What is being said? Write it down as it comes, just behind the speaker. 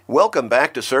Welcome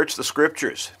back to Search the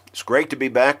Scriptures. It's great to be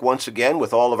back once again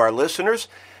with all of our listeners,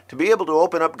 to be able to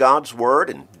open up God's Word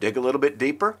and dig a little bit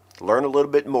deeper, learn a little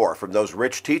bit more from those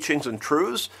rich teachings and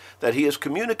truths that He has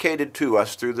communicated to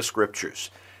us through the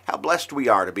Scriptures. How blessed we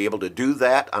are to be able to do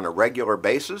that on a regular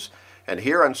basis. And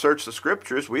here on Search the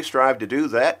Scriptures, we strive to do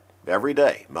that every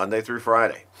day, Monday through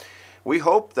Friday. We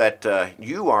hope that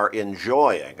you are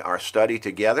enjoying our study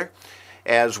together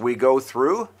as we go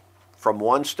through from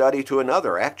one study to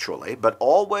another, actually, but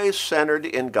always centered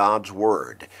in God's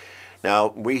Word. Now,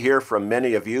 we hear from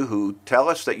many of you who tell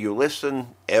us that you listen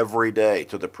every day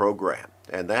to the program,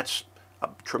 and that's a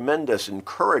tremendous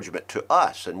encouragement to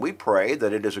us, and we pray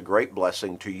that it is a great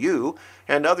blessing to you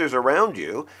and others around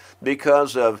you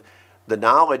because of the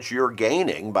knowledge you're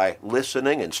gaining by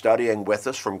listening and studying with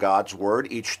us from God's Word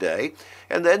each day,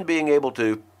 and then being able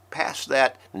to pass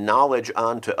that knowledge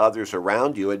on to others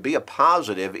around you and be a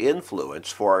positive influence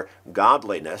for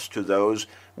godliness to those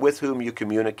with whom you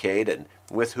communicate and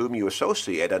with whom you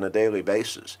associate on a daily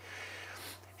basis.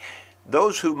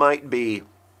 Those who might be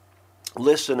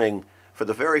listening for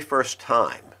the very first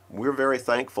time, we're very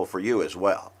thankful for you as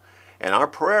well. And our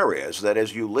prayer is that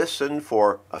as you listen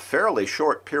for a fairly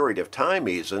short period of time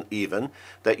even,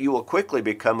 that you will quickly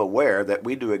become aware that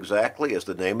we do exactly as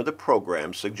the name of the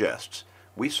program suggests.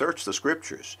 We search the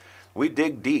Scriptures. We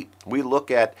dig deep. We look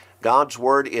at God's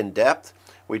Word in depth.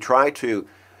 We try to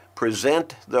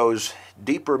present those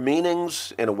deeper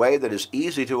meanings in a way that is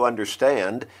easy to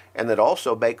understand and that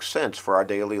also makes sense for our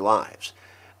daily lives.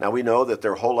 Now, we know that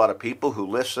there are a whole lot of people who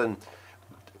listen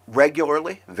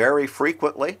regularly, very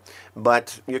frequently,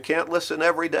 but you can't listen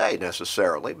every day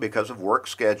necessarily because of work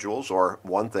schedules or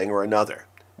one thing or another.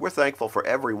 We're thankful for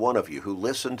every one of you who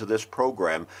listen to this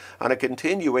program on a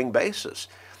continuing basis.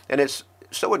 And it's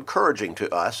so encouraging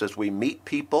to us as we meet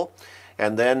people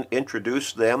and then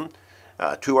introduce them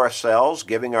to ourselves,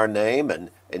 giving our name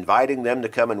and inviting them to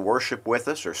come and worship with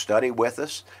us or study with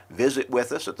us, visit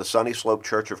with us at the Sunny Slope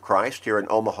Church of Christ here in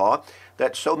Omaha,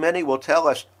 that so many will tell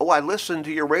us, "Oh, I listened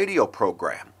to your radio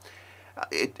program."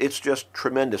 It's just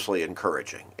tremendously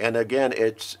encouraging. And again,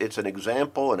 it's an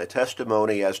example and a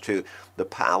testimony as to the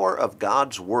power of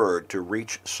God's Word to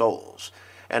reach souls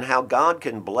and how God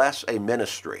can bless a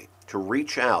ministry to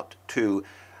reach out to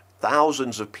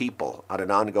thousands of people on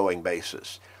an ongoing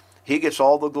basis. He gets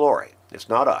all the glory. It's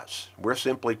not us. We're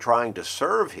simply trying to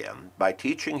serve Him by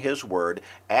teaching His Word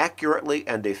accurately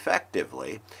and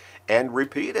effectively and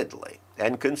repeatedly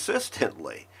and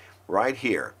consistently right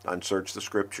here on Search the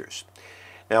Scriptures.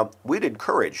 Now, we'd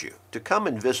encourage you to come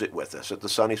and visit with us at the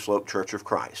Sunny Slope Church of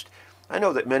Christ. I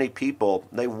know that many people,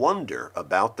 they wonder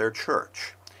about their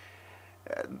church.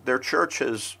 Their church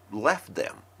has left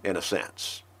them, in a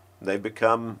sense. They've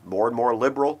become more and more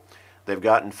liberal. They've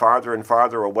gotten farther and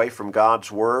farther away from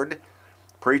God's Word.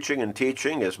 Preaching and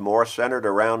teaching is more centered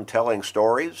around telling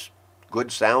stories,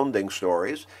 good-sounding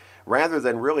stories, rather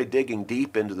than really digging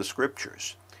deep into the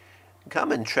Scriptures.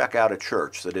 Come and check out a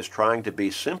church that is trying to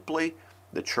be simply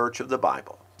the church of the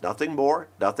Bible. Nothing more,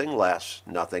 nothing less,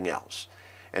 nothing else.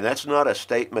 And that's not a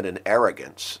statement in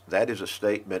arrogance. That is a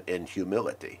statement in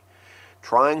humility.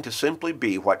 Trying to simply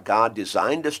be what God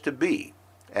designed us to be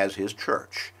as His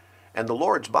church and the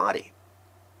Lord's body,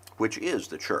 which is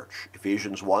the church.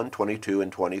 Ephesians 1:22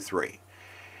 and 23.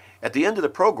 At the end of the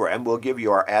program, we'll give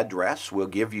you our address. We'll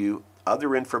give you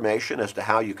other information as to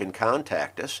how you can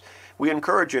contact us. We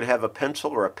encourage you to have a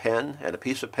pencil or a pen and a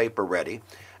piece of paper ready.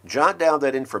 Jot down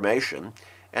that information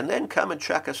and then come and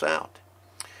check us out.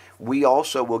 We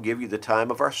also will give you the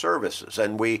time of our services,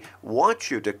 and we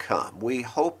want you to come. We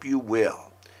hope you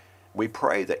will. We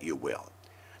pray that you will.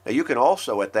 Now, you can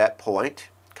also at that point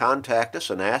contact us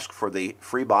and ask for the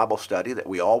free Bible study that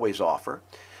we always offer,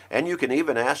 and you can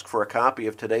even ask for a copy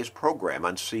of today's program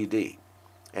on CD.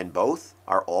 And both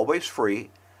are always free,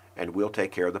 and we'll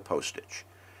take care of the postage.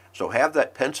 So have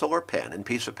that pencil or pen and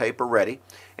piece of paper ready,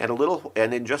 and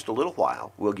in just a little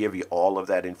while, we'll give you all of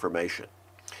that information.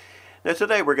 Now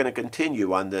today we're going to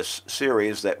continue on this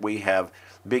series that we have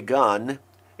begun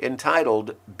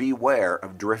entitled Beware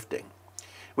of Drifting.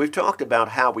 We've talked about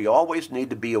how we always need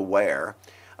to be aware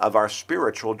of our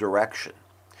spiritual direction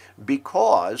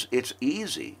because it's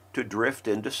easy to drift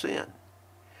into sin,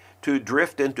 to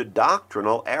drift into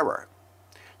doctrinal error,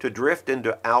 to drift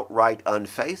into outright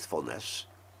unfaithfulness,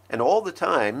 and all the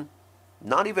time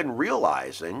not even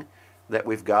realizing that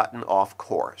we've gotten off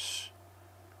course.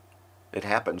 It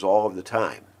happens all of the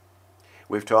time.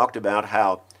 We've talked about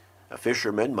how a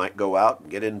fisherman might go out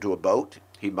and get into a boat.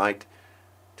 He might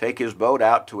take his boat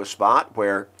out to a spot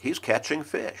where he's catching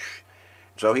fish.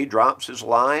 So he drops his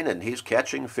line and he's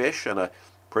catching fish on a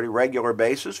pretty regular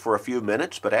basis for a few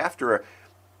minutes, but after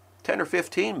 10 or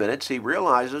 15 minutes, he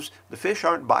realizes the fish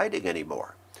aren't biting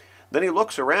anymore. Then he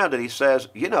looks around and he says,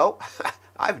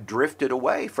 I've drifted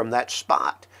away from that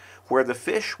spot where the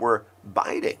fish were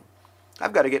biting.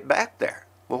 I've got to get back there.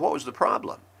 Well, what was the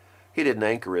problem? He didn't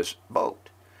anchor his boat.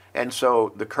 And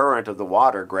so the current of the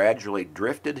water gradually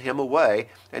drifted him away,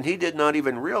 and he did not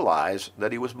even realize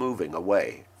that he was moving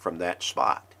away from that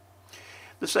spot.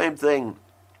 The same thing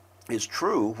is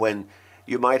true when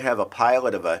you might have a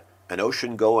pilot of an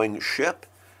ocean-going ship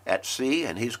at sea,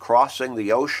 and he's crossing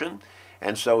the ocean,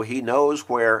 and so he knows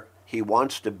where he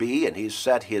wants to be, and he's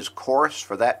set his course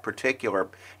for that particular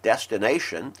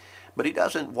destination, but he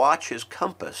doesn't watch his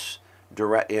compass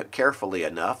carefully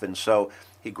enough, and so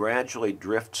he gradually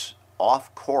drifts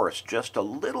off course just a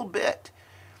little bit.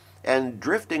 And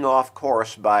drifting off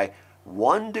course by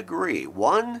 1 degree,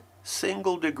 one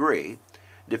single degree,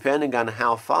 depending on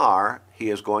how far he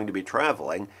is going to be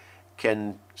traveling,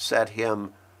 can set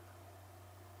him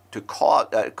to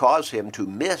cause him to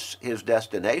miss his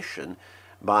destination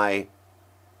by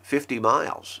 50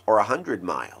 miles or 100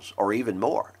 miles or even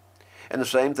more. And the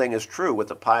same thing is true with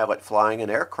the pilot flying an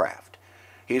aircraft.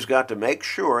 He's got to make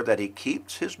sure that he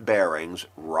keeps his bearings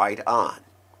right on.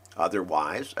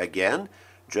 Otherwise, again,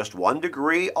 just 1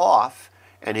 degree off,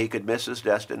 and he could miss his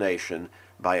destination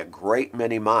by a great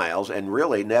many miles and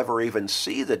really never even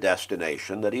see the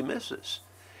destination that he misses.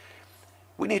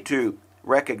 We need to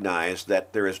recognize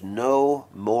that there is no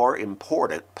more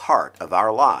important part of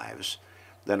our lives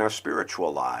than our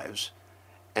spiritual lives,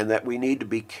 and that we need to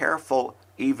be careful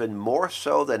even more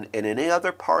so than in any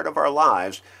other part of our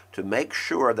lives to make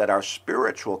sure that our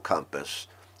spiritual compass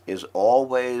is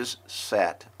always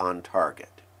set on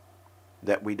target,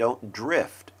 that we don't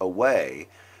drift away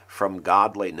from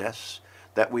godliness,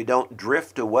 that we don't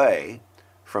drift away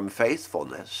from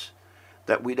faithfulness,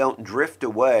 that we don't drift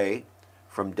away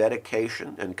from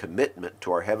dedication and commitment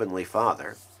to our Heavenly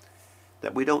Father,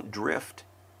 that we don't drift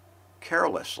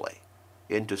carelessly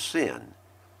into sin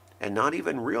and not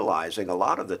even realizing a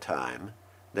lot of the time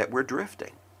that we're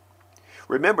drifting.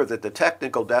 Remember that the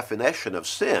technical definition of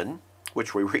sin,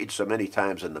 which we read so many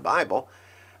times in the Bible,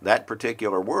 that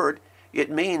particular word,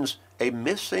 it means a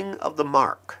missing of the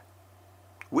mark.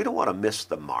 We don't want to miss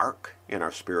the mark in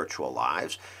our spiritual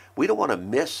lives. We don't want to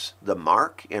miss the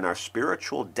mark in our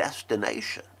spiritual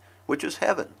destination, which is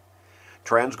heaven.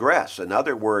 Transgress,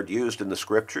 another word used in the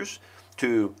Scriptures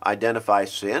to identify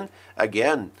sin.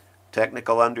 Again,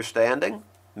 technical understanding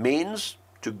means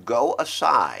to go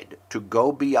aside, to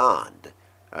go beyond.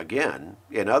 Again,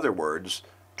 in other words,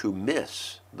 to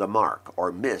miss the mark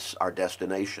or miss our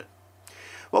destination.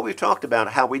 Well, we've talked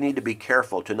about how we need to be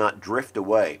careful to not drift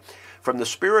away from the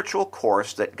spiritual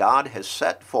course that God has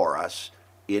set for us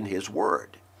in His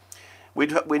Word. We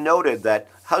noted that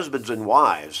husbands and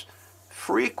wives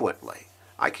frequently,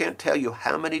 I can't tell you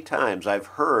how many times I've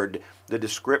heard the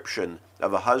description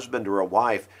of a husband or a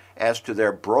wife as to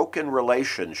their broken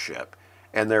relationship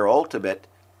and their ultimate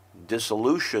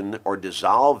dissolution or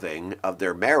dissolving of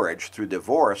their marriage through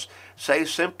divorce, say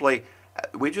simply,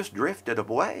 we just drifted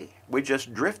away. We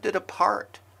just drifted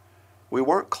apart. We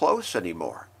weren't close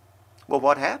anymore. Well,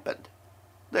 what happened?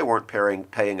 They weren't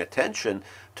paying attention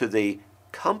to the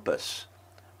compass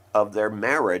of their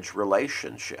marriage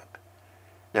relationship.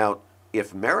 Now,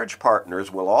 if marriage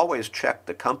partners will always check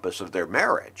the compass of their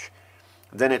marriage,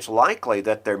 then it's likely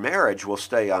that their marriage will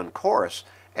stay on course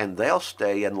and they'll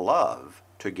stay in love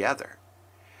together.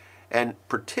 And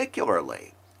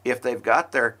particularly if they've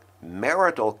got their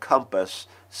marital compass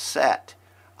set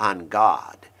on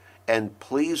God and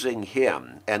pleasing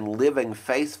Him and living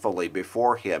faithfully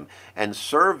before Him and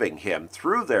serving Him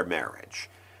through their marriage,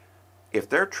 if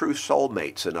they're true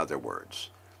soulmates, in other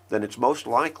words, then it's most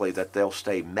likely that they'll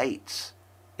stay mates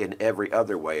in every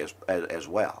other way as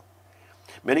well.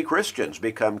 Many Christians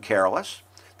become careless.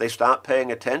 They stop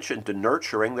paying attention to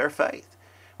nurturing their faith.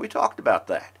 We talked about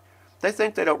that. They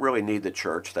think they don't really need the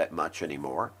church that much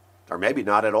anymore, or maybe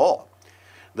not at all.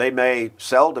 They may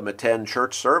seldom attend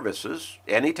church services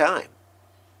any time.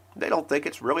 They don't think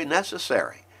it's really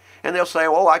necessary. And they'll say,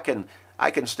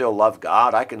 I can still love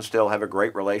God. I can still have a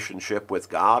great relationship with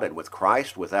God and with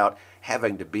Christ without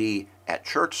having to be at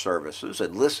church services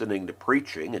and listening to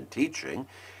preaching and teaching.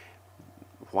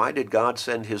 Why did God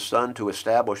send His Son to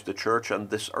establish the church on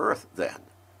this earth then?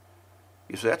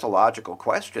 You see, that's a logical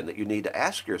question that you need to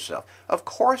ask yourself. Of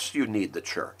course you need the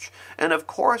church. And of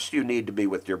course you need to be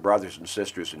with your brothers and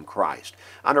sisters in Christ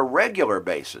on a regular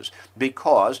basis,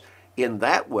 because in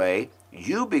that way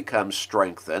you become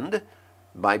strengthened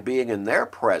by being in their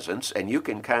presence, and you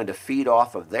can kind of feed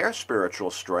off of their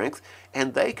spiritual strength,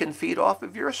 and they can feed off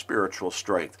of your spiritual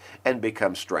strength and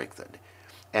become strengthened.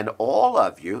 And all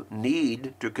of you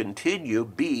need to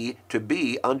continue to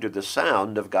be under the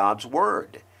sound of God's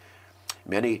Word.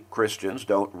 Many Christians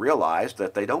don't realize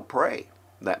that they don't pray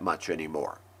that much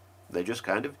anymore. They just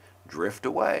kind of drift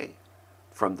away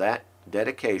from that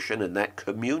dedication and that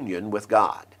communion with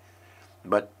God.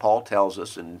 But Paul tells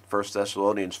us in 1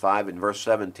 Thessalonians 5 and verse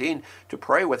 17 to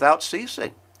pray without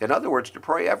ceasing. In other words, to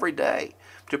pray every day,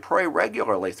 to pray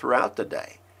regularly throughout the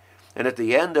day. And at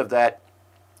the end of that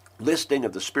listing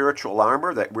of the spiritual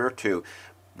armor that we're to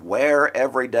wear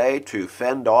every day to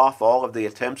fend off all of the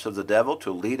attempts of the devil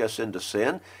to lead us into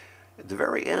sin, at the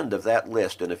very end of that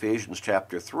list in Ephesians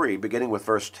chapter 3, beginning with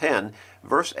verse 10,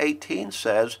 verse 18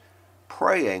 says,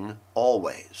 praying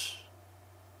always.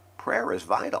 Prayer is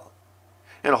vital.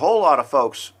 And a whole lot of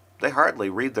folks, they hardly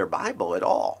read their Bible at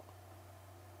all.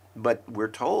 But we're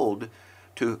told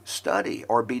to study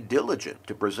or be diligent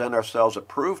to present ourselves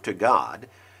approved to God,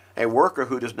 a worker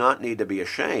who does not need to be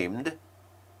ashamed.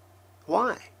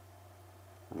 Why?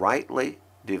 Rightly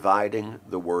dividing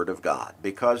the Word of God,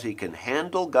 because he can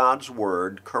handle God's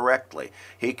Word correctly.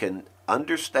 He can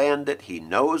understand it, he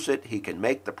knows it, he can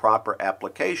make the proper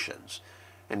applications.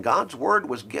 And God's Word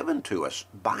was given to us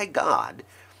by God,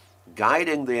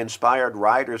 guiding the inspired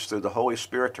writers through the Holy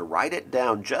Spirit to write it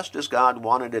down just as God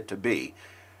wanted it to be,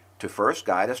 to first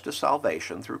guide us to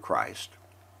salvation through Christ,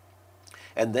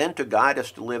 and then to guide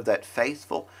us to live that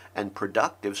faithful and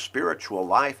productive spiritual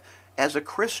life as a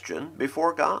Christian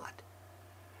before God.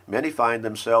 Many find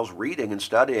themselves reading and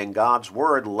studying God's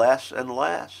Word less and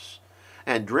less,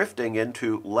 and drifting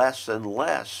into less and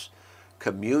less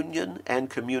communion and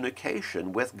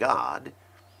communication with God,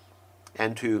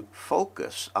 and to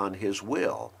focus on His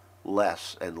will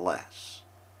less and less.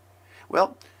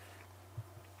 Well,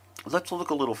 let's look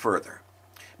a little further.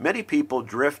 Many people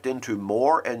drift into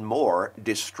more and more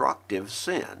destructive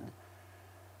sin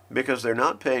because they're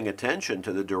not paying attention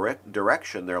to the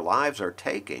direction their lives are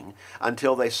taking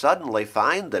until they suddenly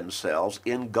find themselves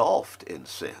engulfed in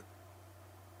sin.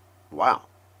 Wow.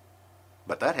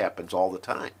 But that happens all the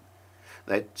time.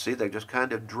 They just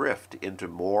kind of drift into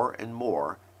more and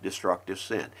more destructive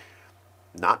sin.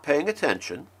 Not paying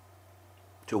attention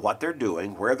to what they're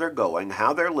doing, where they're going,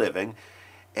 how they're living,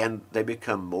 and they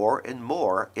become more and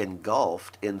more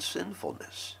engulfed in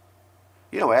sinfulness.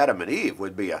 You know, Adam and Eve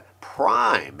would be a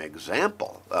prime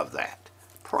example of that.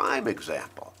 Prime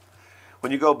example.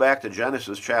 When you go back to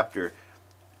Genesis chapter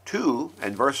 2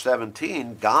 and verse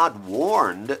 17, God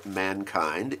warned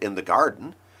mankind in the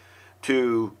garden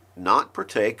to not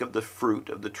partake of the fruit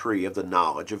of the tree of the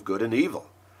knowledge of good and evil.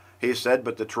 He said,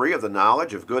 but the tree of the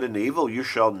knowledge of good and evil you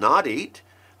shall not eat,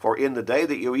 for in the day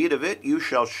that you eat of it you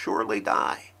shall surely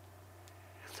die.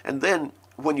 And then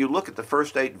when you look at the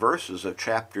first 8 verses of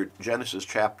Genesis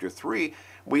chapter 3,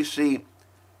 we see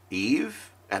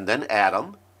Eve and then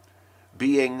Adam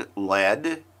being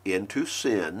led into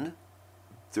sin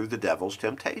through the devil's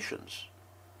temptations.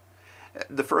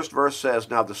 The first verse says,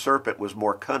 now the serpent was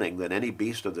more cunning than any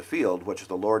beast of the field which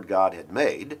the Lord God had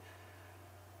made.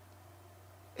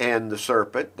 And the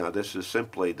serpent, now this is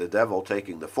simply the devil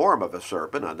taking the form of a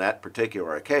serpent on that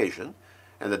particular occasion,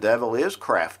 and the devil is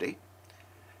crafty.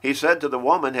 He said to the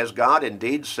woman, has God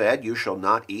indeed said, you shall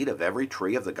not eat of every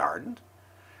tree of the garden?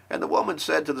 And the woman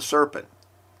said to the serpent,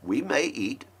 we may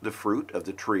eat the fruit of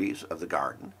the trees of the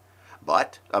garden,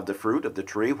 but of the fruit of the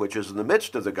tree which is in the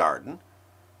midst of the garden,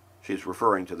 she's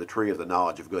referring to the tree of the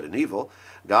knowledge of good and evil,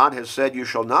 God has said, you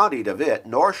shall not eat of it,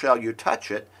 nor shall you touch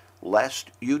it,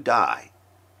 lest you die.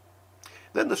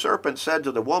 Then the serpent said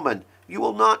to the woman, you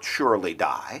will not surely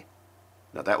die.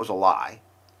 Now that was a lie.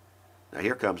 Now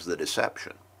here comes the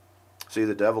deception. See,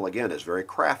 the devil again is very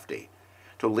crafty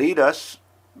to lead us,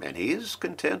 and he's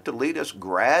content to lead us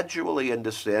gradually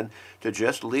into sin, to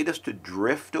just lead us to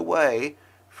drift away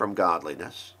from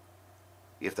godliness,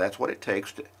 if that's what it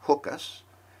takes to hook us.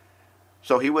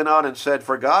 So he went on and said,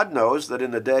 for God knows that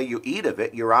in the day you eat of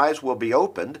it, your eyes will be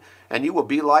opened, and you will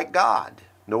be like God,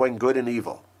 knowing good and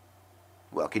evil.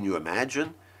 Well, can you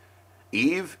imagine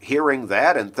Eve hearing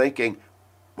that and thinking,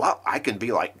 well, I can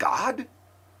be like God?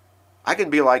 I can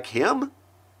be like Him?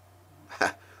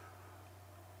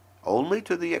 Only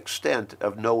to the extent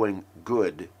of knowing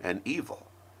good and evil,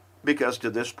 because to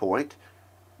this point,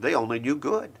 they only knew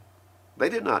good. They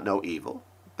did not know evil.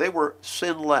 They were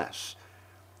sinless.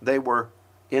 They were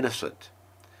innocent.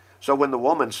 So when the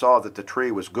woman saw that the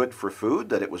tree was good for food,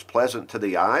 that it was pleasant to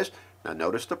the eyes, now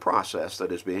notice the process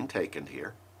that is being taken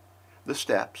here, the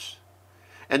steps,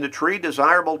 and the tree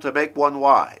desirable to make one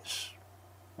wise.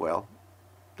 Well,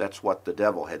 that's what the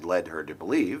devil had led her to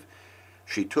believe.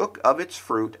 She took of its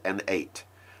fruit and ate.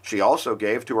 She also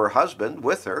gave to her husband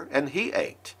with her, and he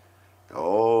ate.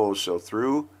 Oh, so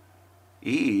through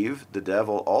Eve, the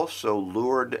devil also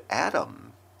lured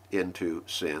Adam into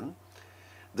sin.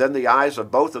 Then the eyes of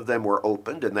both of them were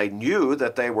opened, and they knew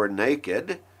that they were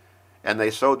naked, and they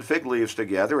sewed fig leaves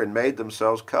together and made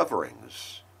themselves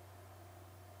coverings.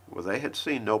 Well, they had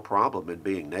seen no problem in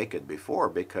being naked before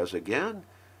because, again,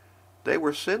 they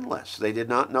were sinless. They did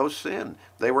not know sin.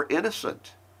 They were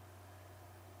innocent.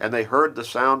 And they heard the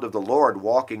sound of the Lord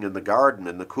walking in the garden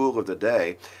in the cool of the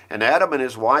day. And Adam and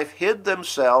his wife hid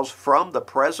themselves from the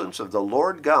presence of the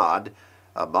Lord God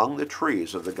among the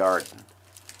trees of the garden.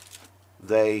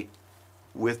 They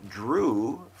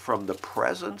withdrew from the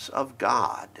presence of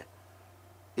God.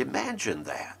 Imagine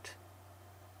that.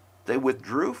 They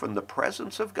withdrew from the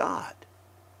presence of God.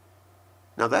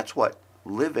 Now that's what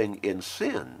living in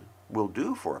sin will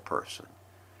do for a person.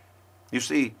 You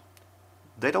see,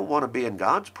 they don't want to be in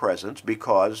God's presence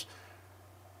because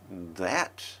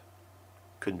that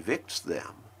convicts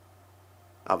them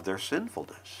of their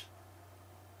sinfulness.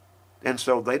 And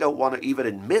so they don't want to even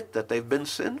admit that they've been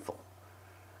sinful.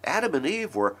 Adam and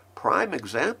Eve were prime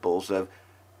examples of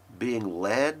being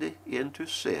led into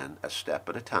sin a step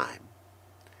at a time.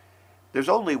 There's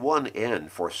only one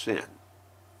end for sin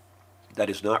that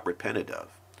is not repented of,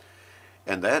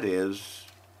 and that is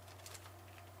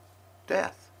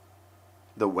death.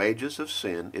 The wages of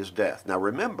sin is death. Now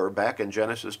remember, back in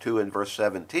Genesis 2 and verse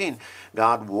 17,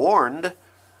 God warned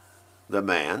the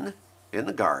man in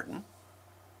the garden,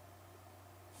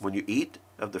 when you eat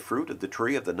of the fruit of the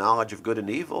tree of the knowledge of good and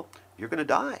evil, you're going to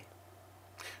die.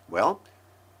 Well,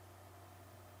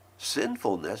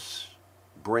 sinfulness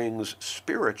brings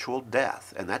spiritual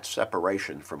death, and that's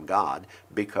separation from God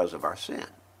because of our sin.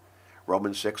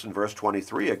 Romans 6 and verse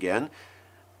 23 again,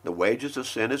 the wages of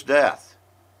sin is death,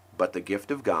 but the gift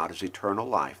of God is eternal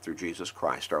life through Jesus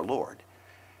Christ our Lord.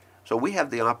 So we have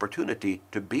the opportunity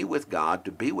to be with God,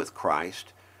 to be with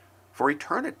Christ for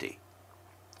eternity,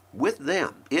 with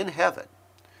them in heaven.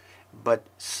 But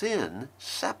sin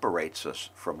separates us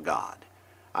from God.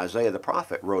 Isaiah the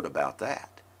prophet wrote about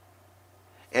that.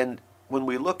 And when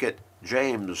we look at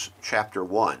James chapter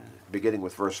 1, beginning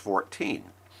with verse 14,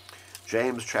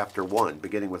 James chapter 1,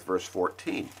 beginning with verse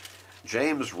 14,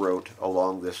 James wrote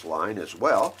along this line as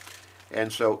well.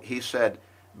 And so he said,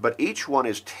 but each one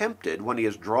is tempted when he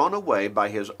is drawn away by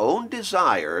his own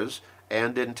desires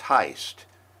and enticed.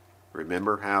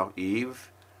 Remember how Eve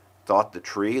thought the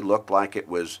tree looked like it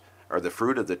was, or the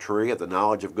fruit of the tree of the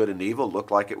knowledge of good and evil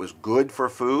looked like it was good for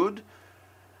food,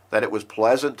 that it was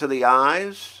pleasant to the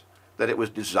eyes, that it was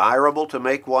desirable to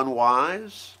make one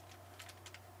wise?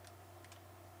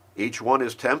 Each one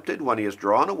is tempted when he is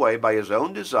drawn away by his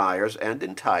own desires and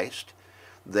enticed.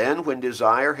 Then when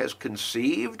desire has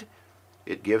conceived,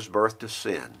 it gives birth to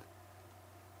sin.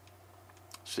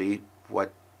 See,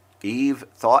 what Eve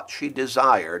thought she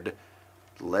desired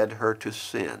led her to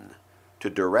sin, to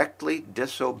directly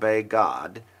disobey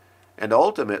God, and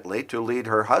ultimately to lead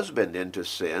her husband into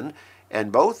sin,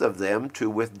 and both of them to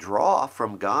withdraw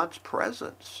from God's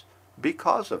presence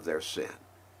because of their sin.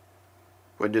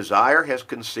 When desire has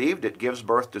conceived, it gives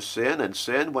birth to sin, and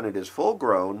sin, when it is full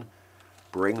grown,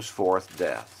 brings forth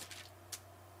death.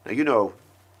 Now you know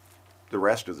the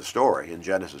rest of the story in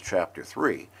Genesis chapter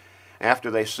 3.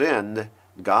 After they sinned,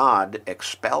 God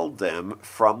expelled them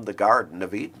from the Garden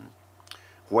of Eden,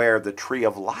 where the tree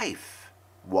of life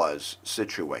was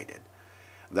situated.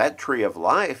 That tree of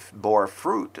life bore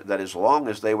fruit that as long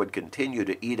as they would continue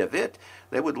to eat of it,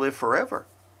 they would live forever,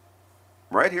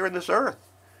 right here in this earth.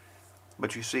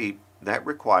 But you see, that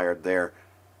required their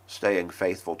staying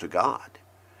faithful to God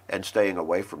and staying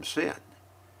away from sin.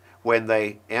 When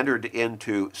they entered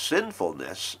into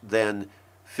sinfulness, then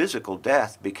physical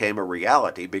death became a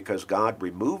reality because God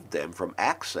removed them from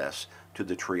access to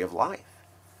the tree of life.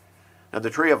 Now, the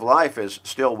tree of life is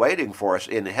still waiting for us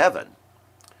in heaven,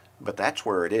 but that's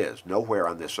where it is. Nowhere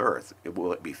on this earth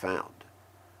will it be found.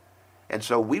 And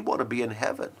so we want to be in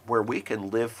heaven where we can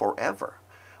live forever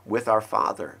with our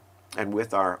Father and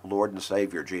with our Lord and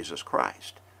Savior Jesus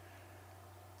Christ.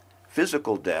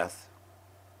 Physical death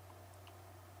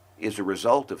is a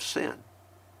result of sin.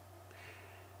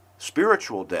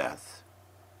 Spiritual death,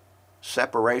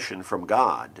 separation from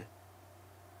God,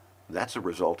 that's a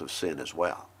result of sin as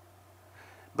well.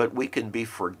 But we can be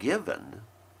forgiven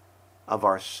of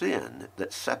our sin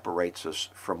that separates us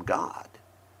from God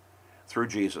through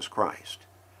Jesus Christ.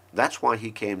 That's why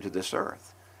he came to this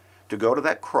earth, to go to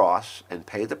that cross and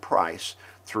pay the price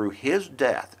through his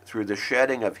death, through the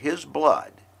shedding of his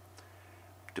blood,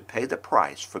 to pay the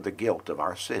price for the guilt of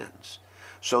our sins,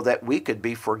 so that we could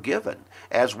be forgiven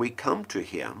as we come to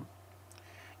him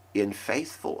in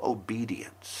faithful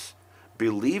obedience,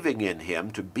 believing in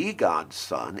him to be God's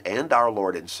Son and our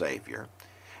Lord and Savior,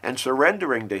 and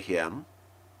surrendering to him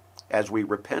as we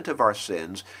repent of our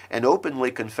sins and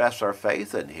openly confess our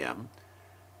faith in him,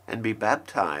 and be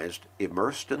baptized,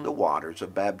 immersed in the waters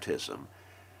of baptism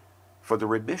for the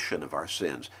remission of our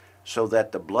sins, so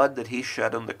that the blood that he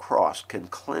shed on the cross can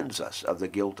cleanse us of the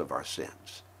guilt of our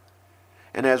sins.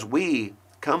 And as we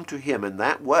come to him in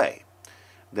that way,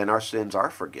 then our sins are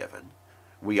forgiven.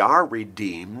 We are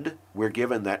redeemed. We're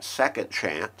given that second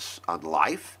chance on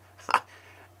life,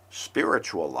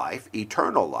 spiritual life,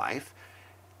 eternal life,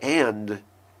 and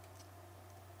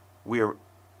we're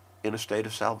in a state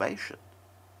of salvation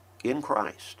in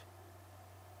Christ.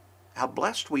 How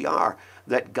blessed we are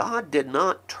that God did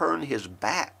not turn his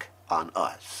back on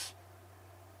us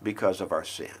because of our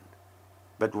sin,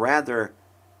 but rather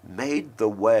made the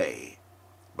way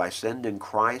by sending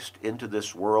Christ into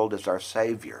this world as our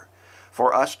Savior,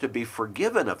 for us to be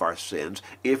forgiven of our sins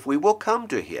if we will come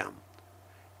to him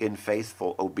in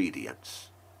faithful obedience.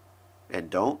 And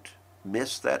don't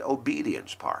miss that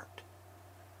obedience part,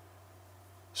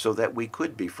 so that we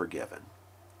could be forgiven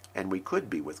and we could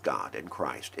be with God and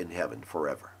Christ in heaven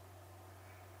forever.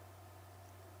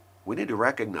 We need to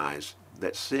recognize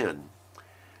that sin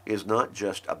is not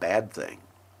just a bad thing.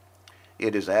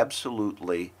 It is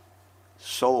absolutely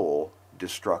soul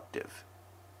destructive,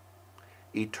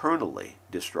 eternally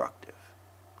destructive.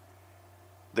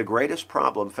 The greatest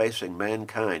problem facing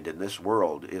mankind in this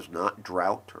world is not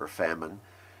drought or famine.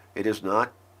 It is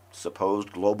not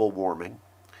supposed global warming.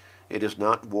 It is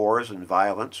not wars and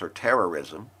violence or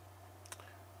terrorism.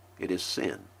 It is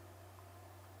sin.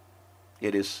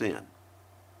 It is sin.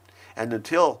 And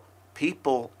until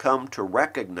people come to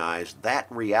recognize that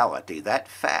reality, that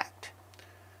fact,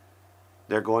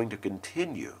 they're going to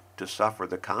continue to suffer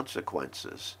the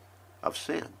consequences of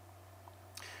sin.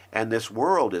 And this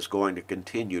world is going to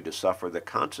continue to suffer the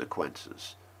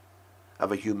consequences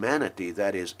of a humanity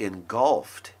that is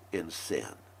engulfed in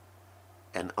sin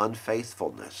and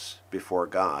unfaithfulness before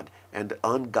God and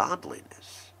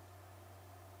ungodliness.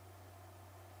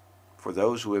 For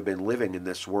those who have been living in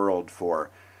this world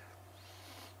for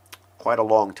quite a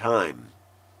long time,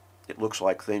 it looks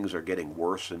like things are getting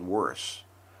worse and worse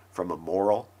from a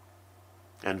moral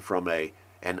and from an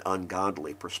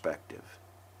ungodly perspective.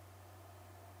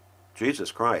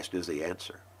 Jesus Christ is the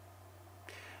answer.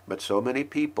 But so many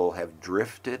people have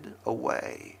drifted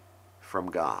away from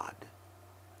God,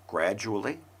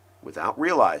 gradually, without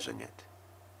realizing it,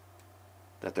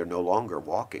 that they're no longer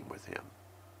walking with him.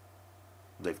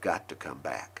 They've got to come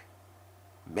back.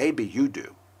 Maybe you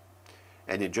do.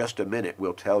 And in just a minute,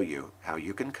 we'll tell you how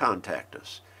you can contact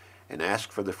us and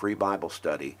ask for the free Bible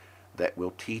study that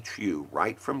will teach you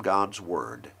right from God's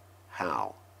Word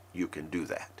how you can do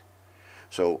that.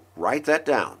 So write that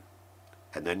down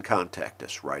and then contact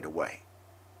us right away.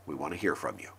 We want to hear from you.